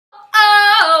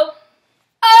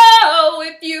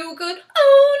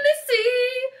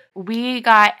We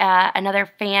got another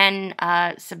fan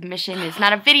submission. It's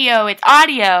not a video, it's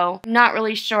audio. Not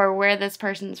really sure where this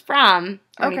person's from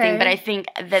or anything, but I think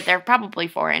that they're probably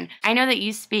foreign. I know that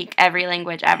you speak every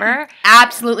language ever.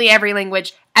 Absolutely every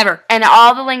language ever. And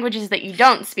all the languages that you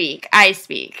don't speak, I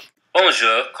speak.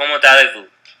 Bonjour, comment allez-vous?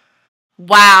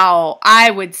 Wow, I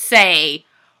would say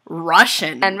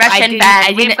Russian. And Russian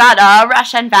band. We've got a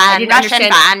Russian band. I didn't Russian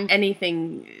understand band.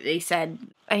 anything they said.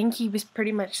 I think he was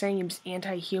pretty much saying he was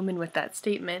anti-human with that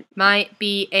statement. Might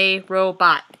be a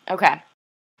robot. Okay.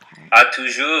 A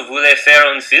toujours voulu faire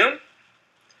un film?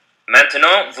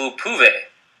 Maintenant, vous pouvez.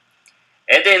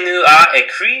 Aidez-nous à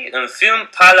écrire un film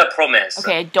par la promesse.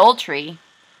 Okay, adultery.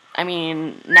 I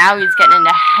mean, now he's getting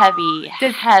into heavy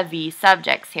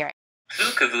subjects here.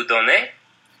 Plus que vous donnez,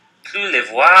 plus les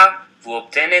voix vous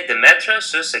obtenez de mettre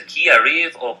sur ce qui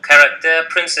arrive au caractère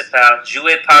principal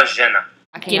joué par Jenna.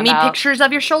 Give me pictures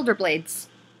of your shoulder blades.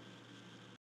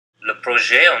 Le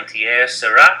projet entier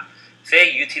sera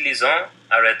fait utilisant,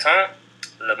 arrêtant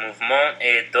le mouvement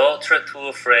et d'autres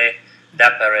tours frais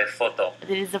d'appareils photo.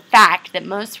 It is a fact that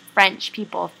most French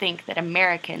people think that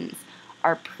Americans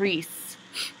are priests,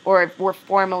 or were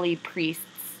formerly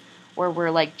priests, or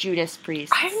were like Judas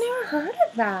priests. I've never heard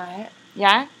of that.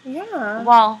 Yeah? Yeah.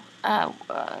 Well,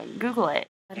 Google it.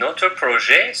 Notre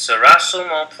projet sera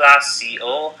seulement placé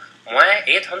au moins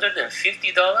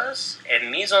 $850 et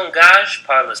mis en gage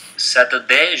par le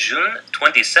Saturday Jun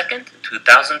 22nd,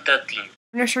 2013.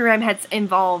 Nursery rhyme had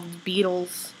involved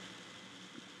beetles.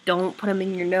 Don't put them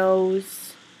in your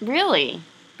nose. Really?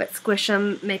 But squish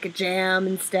them, make a jam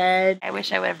instead. I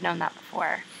wish I would have known that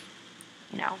before.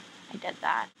 You know, I did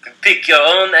that. Pick your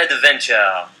own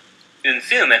adventure. Un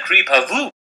film écrit par vous.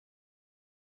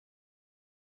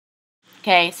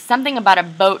 Okay, something about a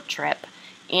boat trip.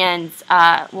 And,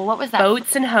 well, what was that?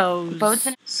 Boats and hoes. Boats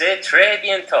and... C'est très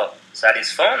bientôt.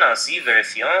 Satisfaisant ainsi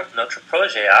vérifiant notre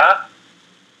projet à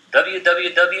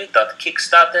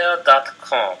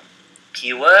www.kickstarter.com.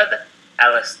 Keyword,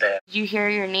 Alesther. Did you hear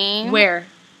your name? Where?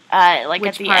 Like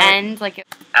Which at the part? end? Like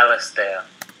Alesther.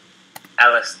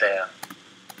 Alesther.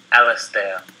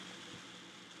 Alesther.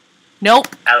 Nope.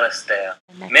 Alesther.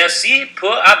 Merci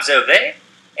pour observer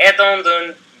et dans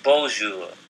un beau jour.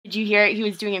 Did you hear it? He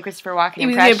was doing a Christopher Walken He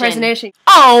was impression. doing impersonation.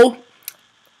 Oh!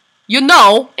 You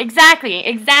know.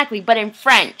 Exactly, but in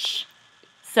French.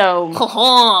 So...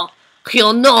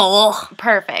 You know.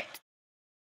 Perfect.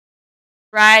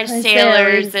 Ride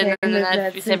sailors and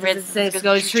the San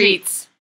Francisco streets.